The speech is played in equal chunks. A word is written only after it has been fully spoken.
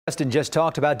Justin just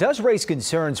talked about does raise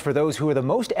concerns for those who are the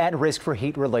most at risk for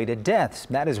heat-related deaths.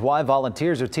 That is why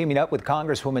volunteers are teaming up with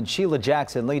Congresswoman Sheila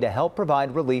Jackson Lee to help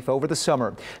provide relief over the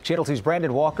summer. Channel 2's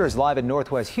Brandon Walker is live in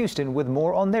Northwest Houston with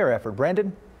more on their effort.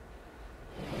 Brandon?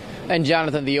 And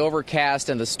Jonathan, the overcast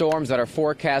and the storms that are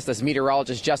forecast, as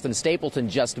meteorologist Justin Stapleton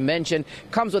just mentioned,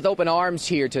 comes with open arms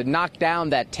here to knock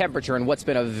down that temperature in what's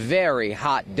been a very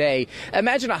hot day.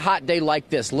 Imagine a hot day like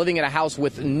this, living in a house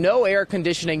with no air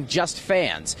conditioning, just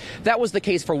fans. That was the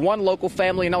case for one local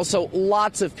family and also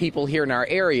lots of people here in our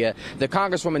area. The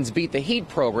Congresswoman's Beat the Heat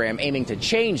program aiming to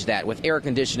change that with air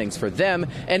conditionings for them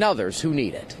and others who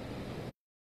need it.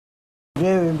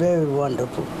 Very, very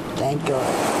wonderful. Thank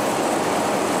God.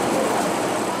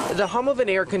 The hum of an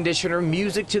air conditioner,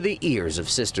 music to the ears of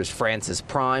Sisters Frances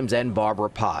Primes and Barbara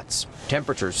Potts.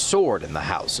 Temperatures soared in the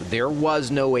house. There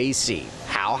was no AC.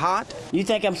 How hot? You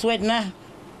think I'm sweating now?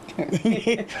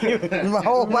 My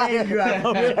whole body was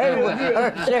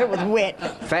wet.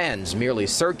 Fans merely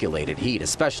circulated heat,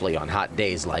 especially on hot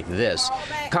days like this.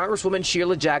 Congresswoman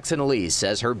Sheila Jackson Lee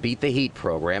says her Beat the Heat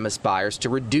program aspires to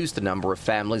reduce the number of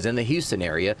families in the Houston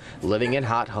area living in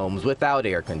hot homes without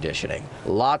air conditioning.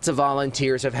 Lots of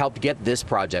volunteers have helped get this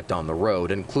project on the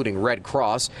road, including Red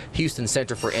Cross, Houston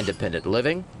Center for Independent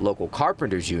Living, local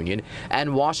Carpenters Union,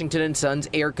 and Washington & Sons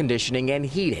Air Conditioning and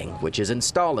Heating, which is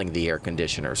installing the air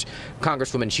conditioners.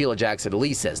 Congresswoman Sheila Jackson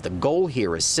Lee says the goal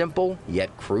here is simple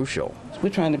yet crucial. We're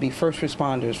trying to be first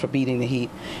responders for beating the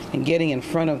heat and getting in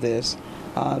front of this.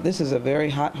 This is a very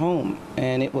hot home,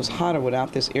 and it was hotter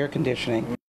without this air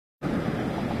conditioning.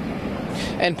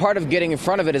 And part of getting in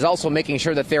front of it is also making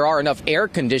sure that there are enough air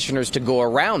conditioners to go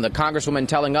around. The Congresswoman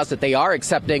telling us that they are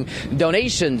accepting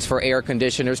donations for air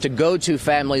conditioners to go to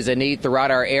families in need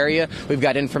throughout our area. We've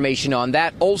got information on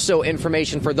that. Also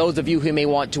information for those of you who may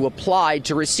want to apply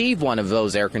to receive one of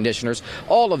those air conditioners.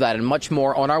 All of that and much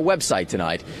more on our website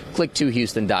tonight.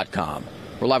 Click2houston.com.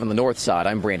 We're live on the north side.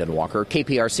 I'm Brandon Walker,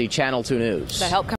 KPRC Channel 2 News.